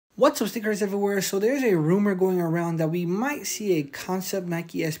What's up, stickers everywhere? So there's a rumor going around that we might see a concept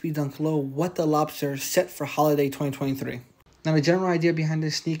Nike SB Dunk Low What the Lobster set for holiday 2023. Now the general idea behind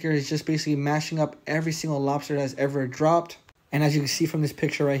this sneaker is just basically mashing up every single lobster that's ever dropped. And as you can see from this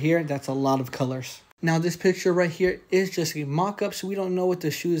picture right here, that's a lot of colors. Now this picture right here is just a mock-up, so we don't know what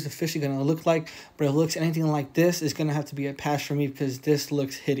the shoe is officially going to look like. But if it looks anything like this, it's going to have to be a pass for me because this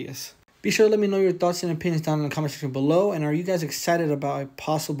looks hideous. Be sure to let me know your thoughts and opinions down in the comment section below. And are you guys excited about a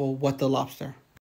possible What the Lobster?